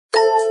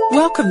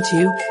Welcome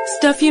to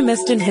Stuff You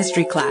Missed in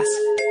History Class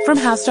from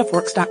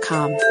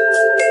HowStuffWorks.com.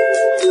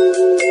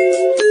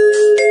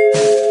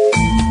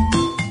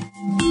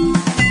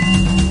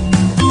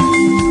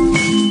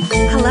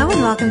 Hello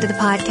and welcome to the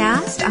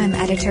podcast. I'm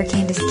editor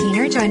Candace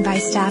Keener, joined by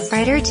staff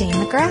writer Jane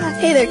McGrath.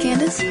 Hey there,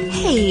 Candace.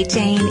 Hey,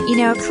 Jane. You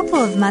know, a couple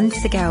of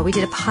months ago, we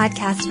did a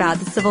podcast about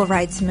the civil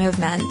rights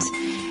movement.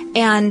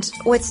 And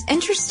what's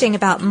interesting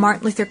about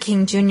Martin Luther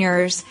King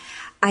Jr.'s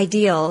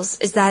ideals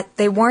is that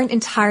they weren't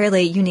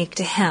entirely unique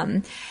to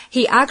him.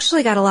 He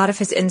actually got a lot of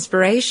his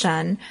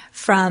inspiration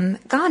from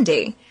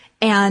Gandhi.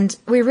 And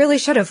we really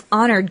should have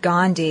honored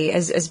Gandhi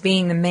as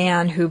being the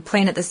man who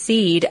planted the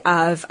seed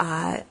of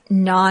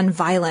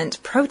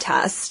nonviolent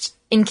protest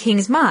in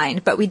King's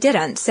mind, but we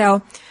didn't.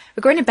 So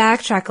we're going to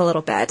backtrack a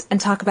little bit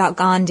and talk about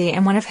Gandhi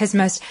and one of his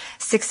most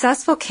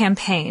successful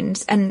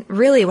campaigns, and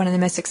really one of the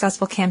most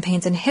successful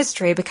campaigns in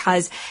history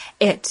because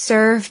it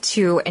served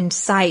to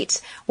incite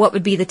what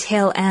would be the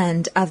tail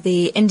end of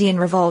the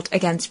Indian revolt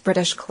against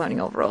British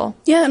colonial rule.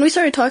 Yeah, and we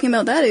started talking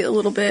about that a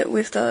little bit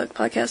with the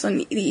podcast on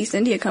the East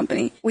India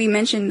Company. We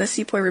mentioned the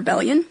Sepoy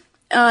Rebellion.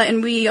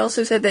 And we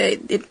also said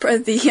that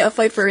the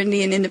fight for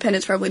Indian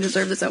independence probably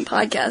deserves its own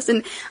podcast.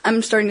 And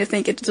I'm starting to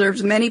think it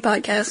deserves many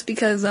podcasts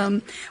because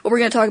what we're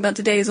going to talk about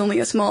today is only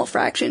a small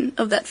fraction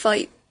of that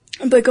fight.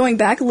 But going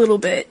back a little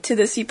bit to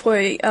the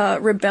Sepoy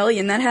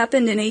Rebellion, that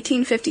happened in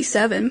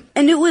 1857.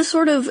 And it was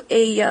sort of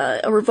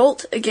a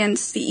revolt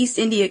against the East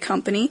India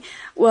Company,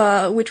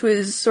 which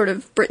was sort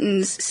of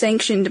Britain's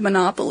sanctioned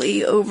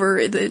monopoly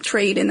over the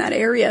trade in that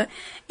area.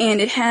 And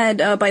it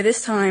had, by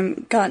this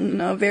time,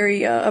 gotten a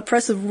very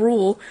oppressive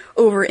rule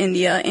over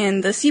India.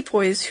 And the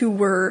sepoys, who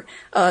were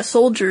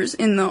soldiers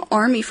in the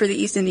army for the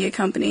East India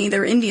Company, they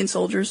were Indian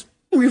soldiers,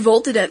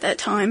 revolted at that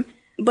time.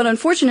 But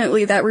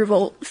unfortunately, that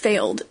revolt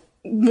failed.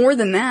 More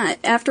than that,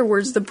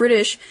 afterwards, the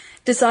British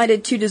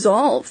decided to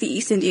dissolve the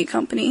East India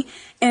Company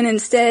and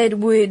instead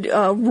would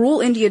rule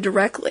India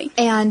directly.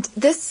 And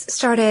this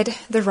started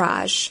the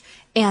Raj,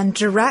 and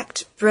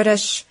direct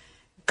British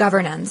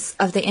governance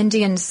of the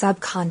Indian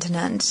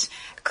subcontinent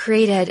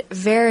created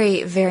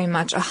very, very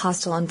much a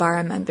hostile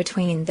environment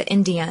between the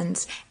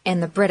Indians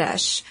and the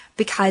British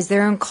because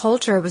their own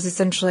culture was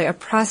essentially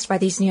oppressed by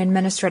these new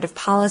administrative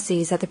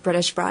policies that the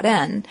British brought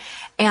in.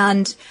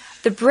 And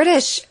the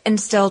British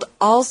instilled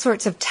all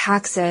sorts of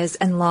taxes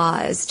and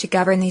laws to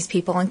govern these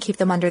people and keep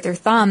them under their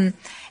thumb.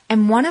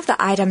 And one of the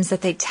items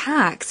that they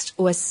taxed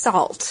was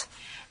salt.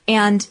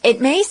 And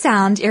it may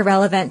sound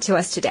irrelevant to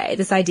us today,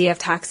 this idea of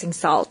taxing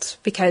salt,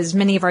 because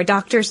many of our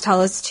doctors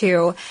tell us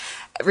to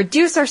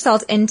reduce our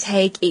salt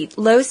intake, eat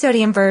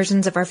low-sodium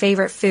versions of our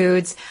favorite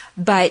foods.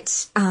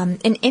 But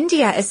in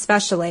India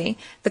especially,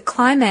 the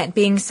climate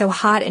being so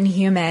hot and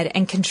humid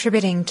and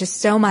contributing to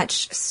so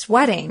much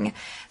sweating,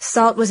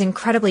 salt was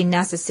incredibly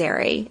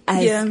necessary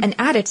as an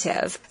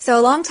additive. So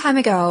a long time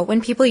ago, when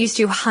people used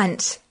to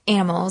hunt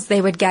animals,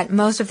 they would get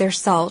most of their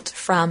salt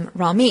from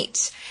raw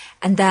meat.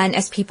 And then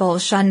as people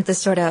shunned the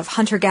sort of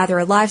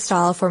hunter-gatherer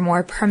lifestyle for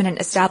more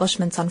permanent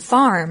establishments on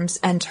farms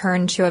and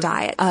turned to a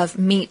diet of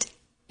meat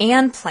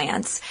and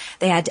plants,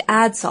 they had to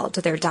add salt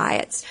to their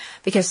diets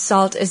because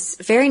salt is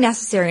very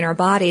necessary in our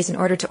bodies in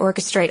order to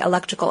orchestrate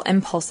electrical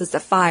impulses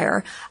of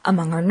fire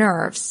among our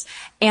nerves.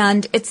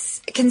 And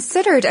it's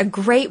considered a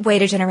great way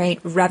to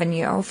generate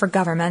revenue for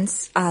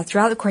governments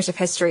throughout the course of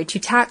history to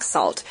tax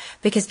salt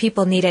because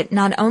people need it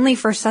not only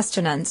for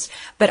sustenance,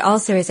 but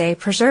also as a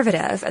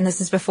preservative. And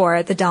this is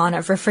before the dawn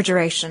of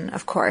refrigeration,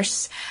 of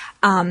course.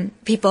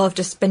 People have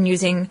just been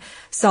using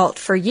salt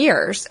for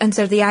years. And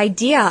so the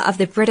idea of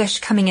the British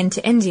coming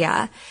into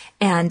India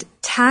and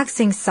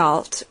taxing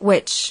salt,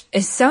 which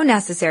is so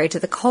necessary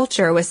to the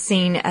culture, was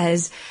seen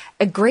as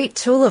a great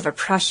tool of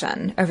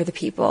oppression over the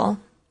people.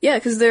 Yeah,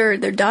 because their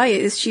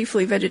diet is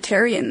chiefly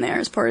vegetarian there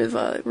as part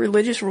of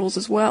religious rules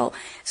as well.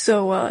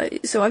 So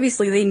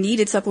obviously they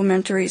needed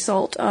supplementary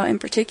salt in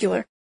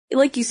particular.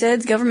 Like you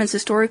said, governments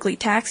historically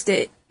taxed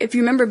it. If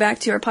you remember back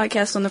to our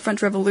podcast on the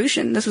French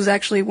Revolution, this was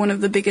actually one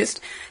of the biggest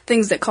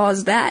things that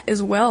caused that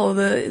as well.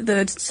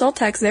 The salt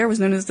tax there was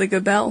known as the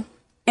gabelle.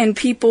 And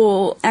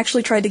people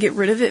actually tried to get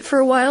rid of it for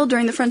a while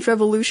during the French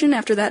Revolution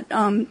after that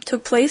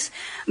took place.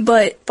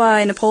 But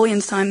by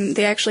Napoleon's time,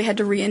 they actually had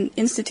to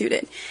reinstitute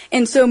it.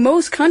 And so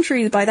most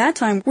countries by that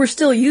time were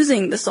still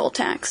using the salt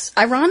tax.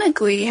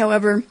 Ironically,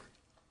 however,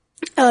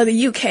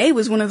 the UK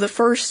was one of the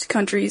first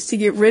countries to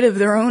get rid of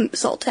their own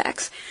salt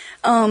tax.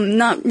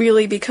 Not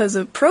really because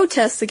of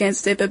protests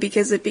against it, but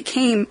because it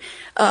became,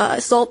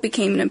 salt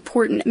became an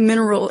important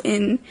mineral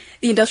in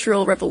the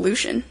Industrial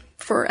Revolution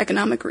for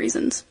economic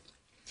reasons.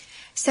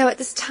 So at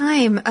this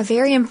time, a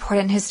very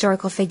important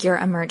historical figure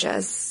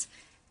emerges,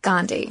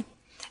 Gandhi.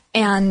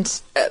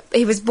 And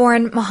he was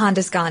born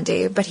Mohandas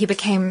Gandhi, but he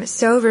became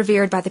so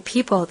revered by the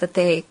people that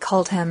they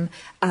called him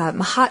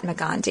Mahatma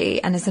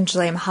Gandhi. And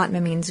essentially,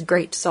 Mahatma means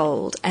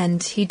great-souled.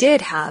 And he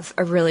did have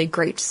a really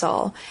great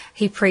soul.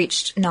 He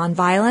preached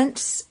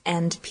nonviolence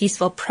and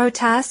peaceful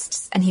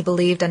protests, and he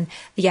believed in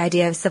the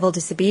idea of civil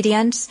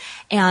disobedience.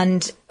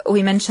 And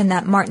we mentioned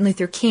that Martin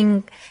Luther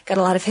King got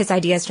a lot of his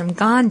ideas from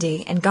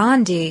Gandhi, and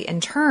Gandhi,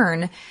 in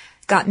turn,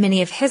 got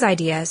many of his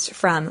ideas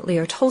from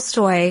Leo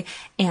Tolstoy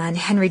and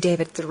Henry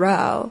David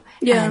Thoreau.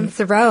 Yeah. And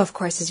Thoreau, of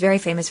course, is very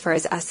famous for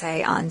his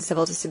essay on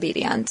civil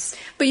disobedience.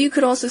 But you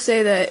could also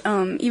say that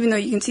even though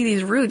you can see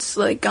these roots,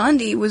 like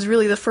Gandhi was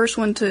really the first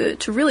one to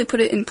really put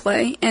it in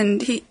play, and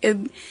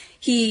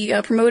he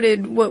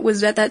promoted what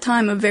was at that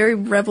time a very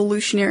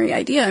revolutionary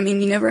idea. I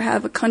mean, you never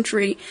have a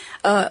country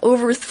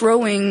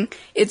overthrowing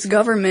its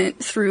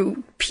government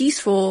through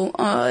peaceful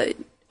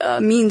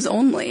means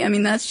only. I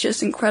mean, that's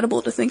just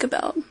incredible to think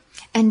about.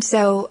 And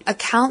so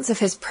accounts of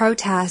his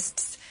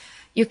protests,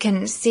 you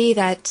can see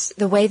that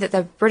the way that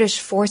the British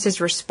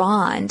forces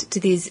respond to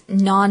these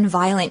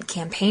nonviolent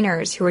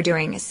campaigners who are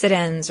doing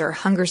sit-ins or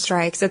hunger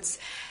strikes,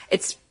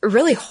 it's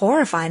really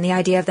horrifying, the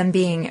idea of them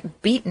being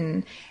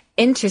beaten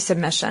into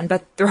submission,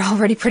 but they're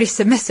already pretty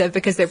submissive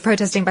because they're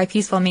protesting by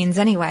peaceful means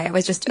anyway. It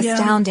was just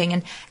astounding,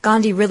 and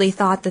Gandhi really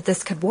thought that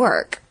this could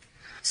work.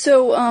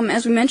 So,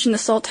 as we mentioned, the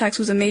salt tax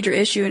was a major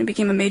issue, and it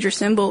became a major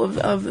symbol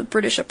of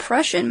British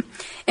oppression.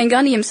 And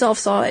Gandhi himself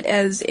saw it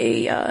as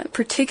a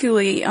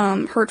particularly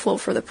hurtful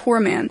for the poor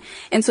man.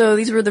 And so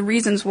these were the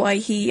reasons why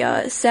he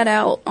set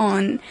out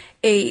on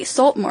a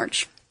salt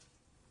march.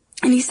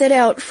 And he set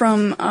out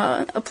from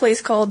a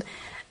place called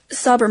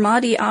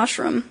Sabarmati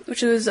Ashram,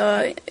 which was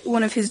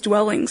one of his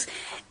dwellings.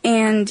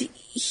 And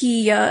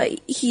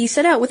he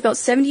set out with about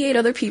 78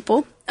 other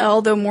people,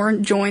 although more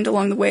joined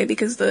along the way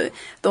because the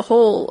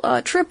whole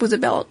trip was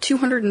about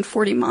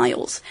 240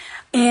 miles.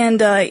 And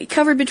it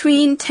covered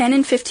between 10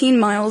 and 15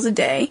 miles a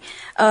day,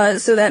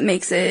 so that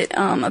makes it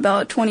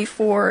about a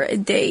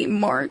 24-day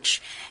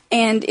march.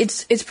 And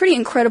it's pretty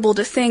incredible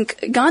to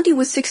think Gandhi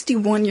was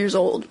 61 years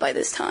old by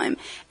this time,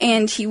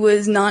 and he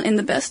was not in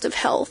the best of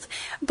health.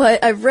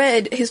 But I've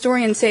read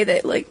historians say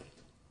that, like,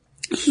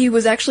 he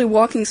was actually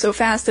walking so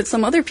fast that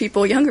some other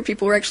people, younger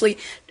people, were actually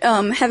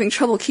having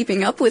trouble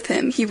keeping up with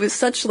him. He was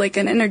such like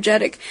an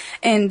energetic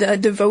and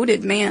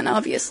devoted man,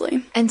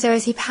 obviously. And so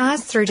as he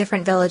passed through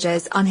different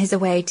villages on his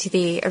way to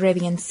the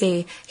Arabian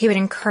Sea, he would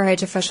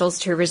encourage officials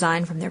to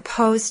resign from their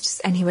posts,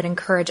 and he would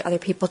encourage other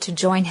people to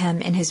join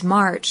him in his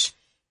march.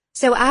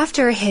 So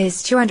after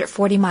his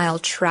 240-mile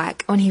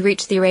trek, when he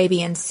reached the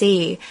Arabian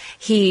Sea,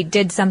 he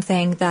did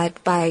something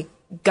that by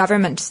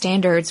government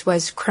standards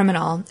was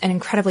criminal and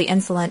incredibly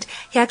insolent.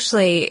 He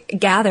actually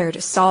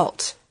gathered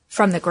salt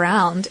from the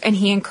ground, and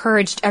he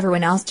encouraged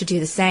everyone else to do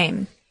the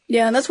same.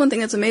 Yeah, and that's one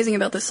thing that's amazing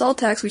about the salt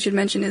tax we should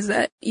mention is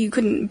that you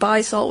couldn't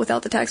buy salt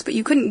without the tax, but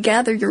you couldn't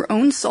gather your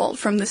own salt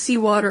from the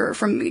seawater or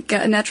from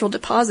natural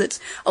deposits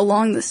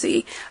along the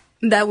sea.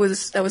 That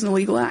was an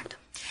illegal act.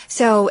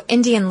 So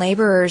Indian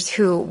laborers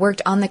who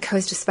worked on the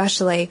coast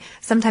especially,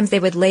 sometimes they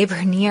would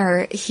labor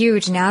near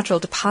huge natural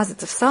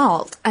deposits of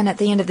salt. And at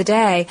the end of the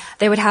day,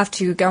 they would have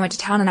to go into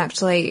town and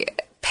actually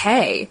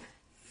pay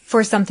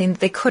for something that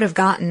they could have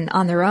gotten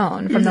on their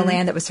own from the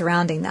land that was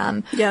surrounding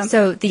them. Yeah.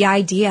 So the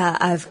idea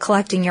of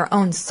collecting your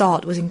own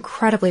salt was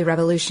incredibly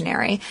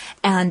revolutionary,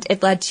 and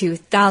it led to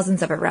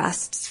thousands of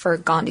arrests for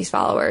Gandhi's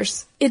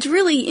followers. It's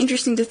really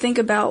interesting to think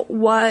about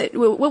what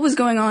was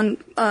going on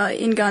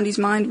in Gandhi's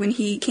mind when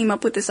he came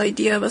up with this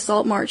idea of a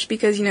salt march,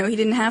 because, you know, he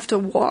didn't have to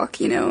walk,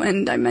 you know,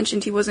 and I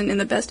mentioned he wasn't in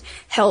the best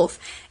health,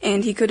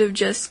 and he could have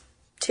just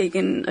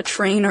taken a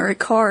train or a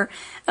car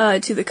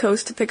to the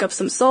coast to pick up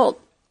some salt.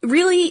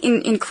 Really,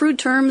 in crude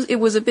terms, it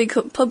was a big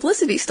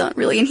publicity stunt,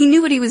 really, and he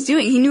knew what he was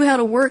doing. He knew how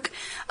to work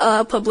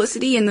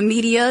publicity in the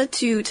media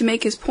to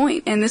make his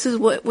point, and this is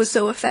what was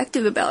so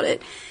effective about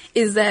it,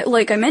 is that,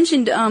 like I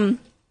mentioned,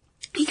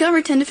 he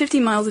covered 10 to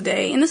 15 miles a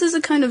day, and this is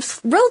a kind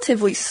of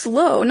relatively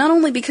slow, not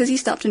only because he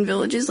stopped in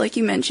villages, like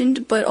you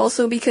mentioned, but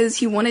also because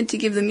he wanted to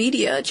give the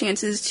media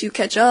chances to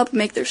catch up,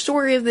 make their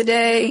story of the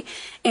day,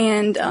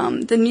 and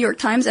the New York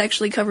Times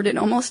actually covered it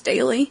almost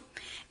daily.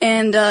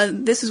 And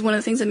this is one of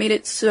the things that made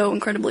it so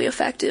incredibly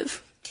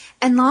effective.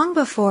 And long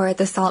before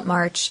the Salt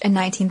March in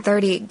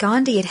 1930,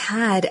 Gandhi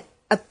had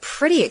a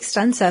pretty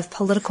extensive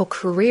political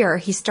career.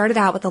 He started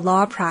out with a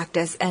law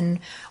practice in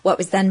what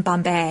was then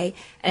Bombay,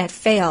 and it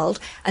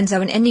failed. And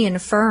so an Indian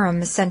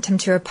firm sent him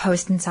to a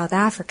post in South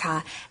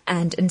Africa.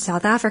 And in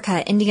South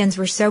Africa, Indians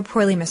were so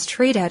poorly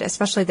mistreated,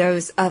 especially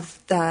those of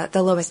the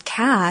lowest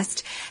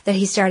caste, that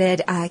he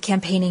started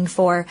campaigning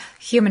for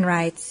human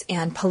rights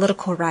and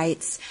political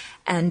rights.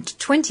 And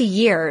 20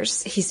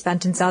 years he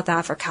spent in South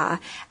Africa.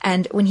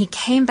 And when he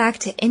came back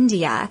to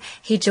India,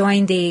 he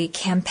joined the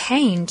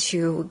campaign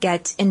to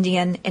get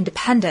Indian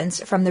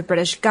independence from the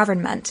British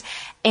government.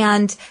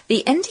 And the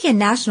Indian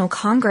National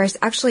Congress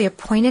actually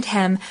appointed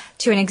him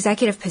to an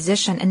executive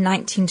position in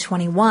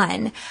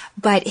 1921.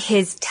 But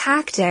his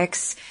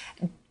tactics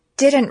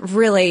didn't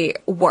really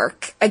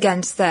work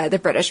against the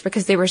British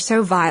because they were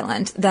so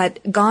violent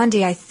that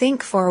Gandhi, I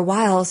think, for a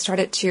while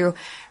started to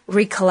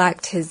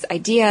recollect his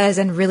ideas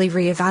and really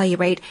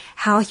reevaluate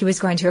how he was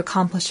going to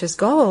accomplish his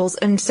goals.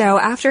 And so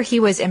after he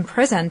was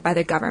imprisoned by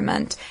the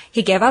government,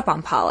 he gave up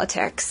on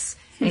politics.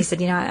 And he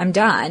said, I'm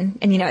done.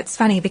 And, it's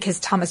funny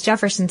because Thomas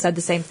Jefferson said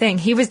the same thing.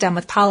 He was done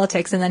with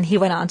politics, and then he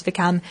went on to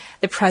become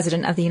the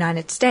president of the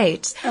United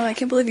States. Oh, I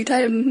can't believe you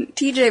tied him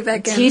TJ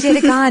back in. TJ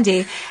to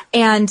Gandhi.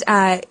 And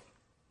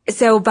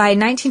so by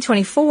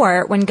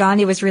 1924, when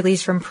Gandhi was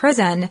released from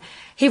prison,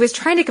 he was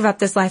trying to give up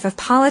this life of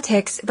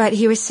politics, but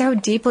he was so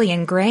deeply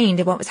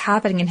ingrained in what was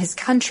happening in his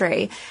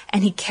country,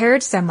 and he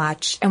cared so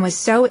much and was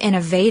so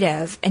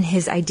innovative in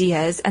his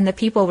ideas, and the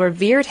people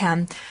revered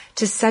him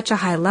to such a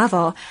high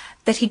level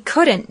that he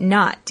couldn't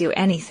not do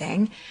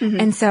anything. Mm-hmm.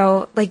 And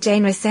so, like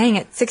Jane was saying,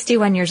 at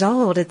 61 years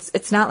old,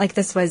 it's not like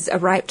this was a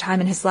ripe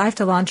time in his life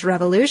to launch a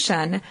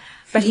revolution,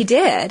 but he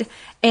did.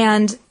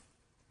 And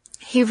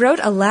he wrote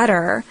a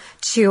letter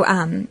to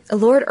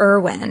Lord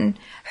Irwin,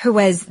 who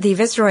was the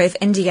Viceroy of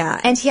India,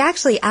 and he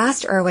actually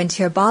asked Irwin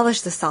to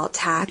abolish the salt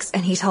tax,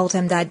 and he told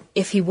him that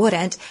if he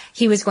wouldn't,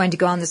 he was going to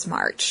go on this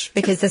march,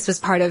 because this was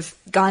part of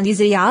Gandhi's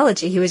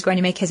ideology. He was going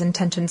to make his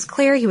intentions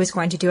clear. He was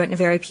going to do it in a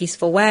very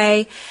peaceful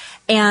way.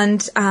 And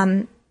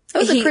that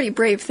was a pretty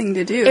brave thing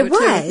to do. It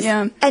was. Too.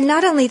 Yeah. And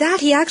not only that,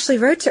 he actually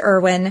wrote to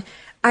Irwin,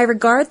 I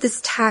regard this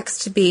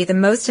tax to be the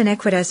most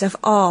iniquitous of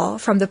all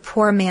from the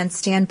poor man's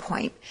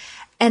standpoint.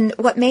 And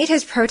what made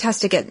his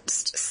protest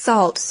against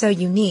salt so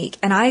unique,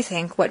 and I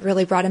think what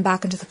really brought him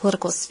back into the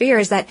political sphere,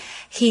 is that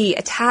he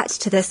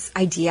attached to this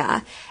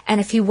idea.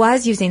 And if he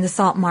was using the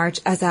Salt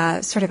March as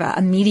a sort of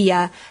a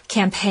media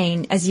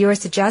campaign, as you were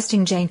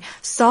suggesting, Jane,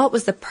 salt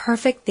was the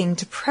perfect thing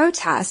to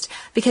protest,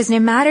 because no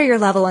matter your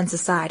level in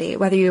society,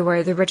 whether you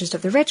were the richest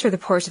of the rich or the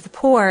poorest of the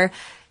poor,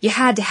 you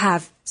had to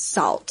have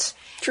salt.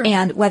 True.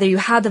 And whether you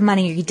had the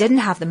money or you didn't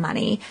have the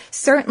money,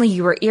 certainly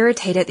you were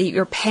irritated that you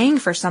were paying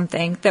for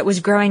something that was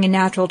growing in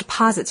natural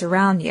deposits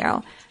around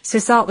you. So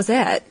salt was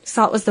it.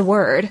 Salt was the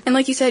word. And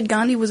like you said,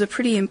 Gandhi was a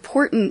pretty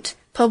important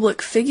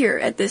public figure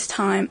at this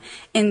time.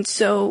 And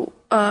so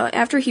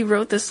after he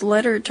wrote this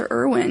letter to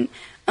Irwin,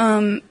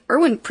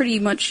 Irwin pretty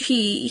much,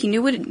 he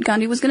knew what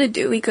Gandhi was going to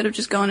do. He could have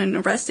just gone and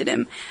arrested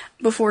him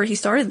before he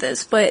started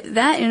this. But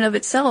that in and of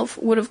itself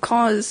would have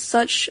caused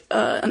such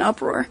an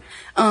uproar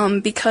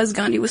because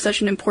Gandhi was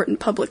such an important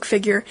public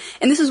figure.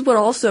 And this is what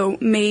also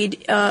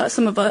made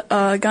some of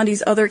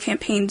Gandhi's other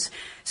campaigns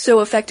so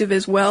effective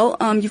as well.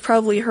 You've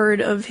probably heard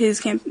of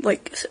his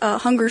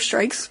hunger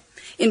strikes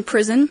in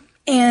prison.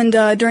 And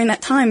during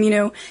that time,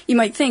 you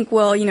might think,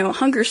 well,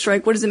 hunger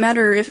strike, what does it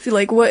matter if,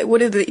 what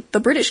do the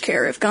British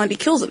care if Gandhi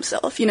kills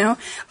himself,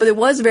 But it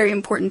was very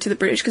important to the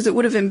British because it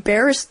would have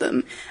embarrassed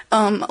them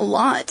a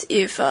lot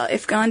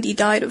if Gandhi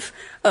died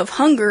of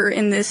hunger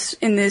in this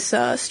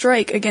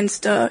strike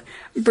against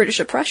British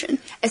oppression.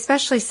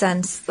 Especially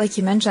since, like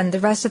you mentioned, the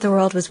rest of the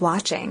world was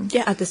watching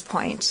at this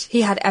point.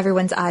 He had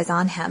everyone's eyes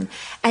on him.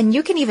 And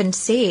you can even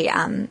see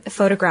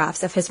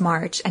photographs of his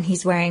march, and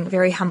he's wearing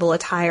very humble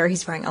attire.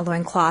 He's wearing a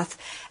loincloth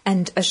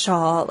and a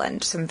shawl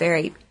and some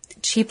very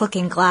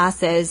cheap-looking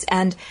glasses.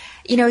 And,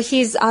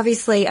 he's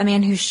obviously a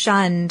man who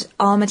shunned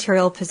all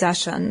material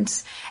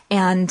possessions,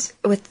 and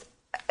with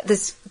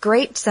this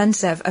great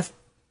sense of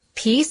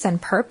peace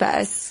and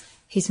purpose,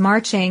 he's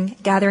marching,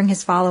 gathering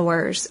his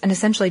followers, and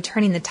essentially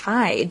turning the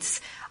tides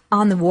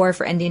on the war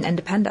for Indian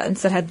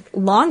independence that had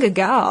long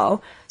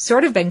ago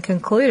sort of been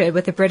concluded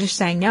with the British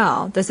saying,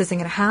 no, this isn't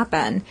going to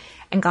happen.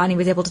 And Gandhi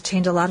was able to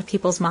change a lot of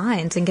people's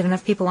minds and get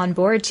enough people on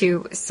board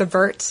to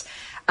subvert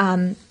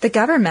the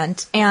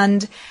government.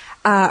 And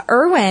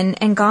Irwin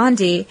and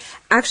Gandhi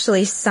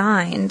actually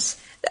signed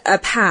a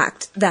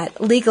pact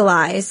that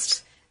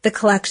legalized the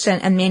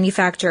collection and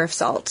manufacture of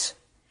salt.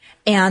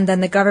 And then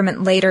the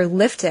government later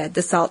lifted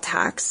the salt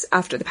tax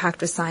after the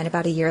pact was signed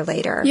about a year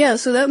later. Yeah,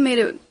 so that made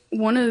it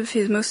one of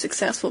his most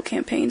successful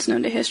campaigns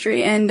known to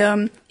history.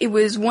 And it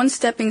was one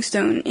stepping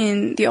stone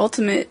in the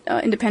ultimate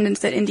independence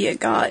that India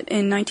got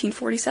in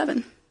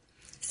 1947.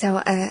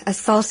 So a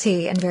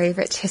salty and very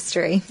rich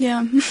history.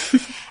 Yeah.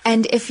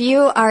 And if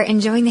you are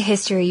enjoying the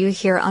history you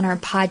hear on our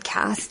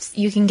podcasts,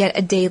 you can get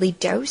a daily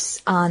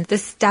dose on the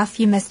Stuff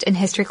You Missed in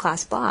History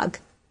Class blog.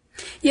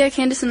 Yeah,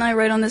 Candace and I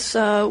write on this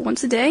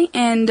once a day,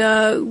 and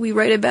we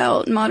write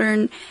about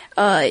modern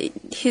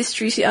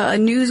history,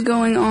 news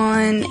going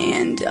on,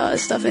 and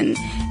stuff in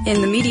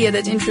the media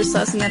that interests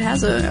us and that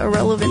has a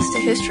relevance to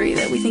history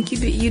that we think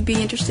you'd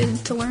be interested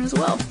to learn as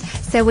well.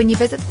 So when you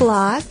visit the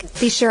blog,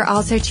 be sure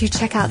also to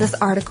check out this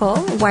article,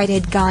 Why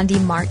Did Gandhi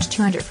March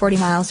 240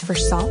 Miles for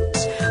Salt,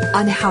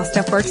 on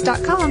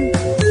HowStuffWorks.com.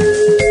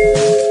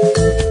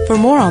 For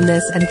more on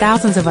this and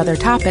thousands of other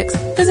topics,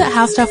 visit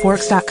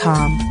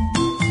HowStuffWorks.com.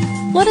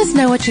 Let us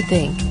know what you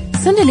think.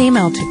 Send an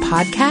email to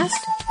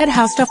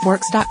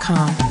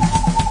podcast@HowStuffWorks.com.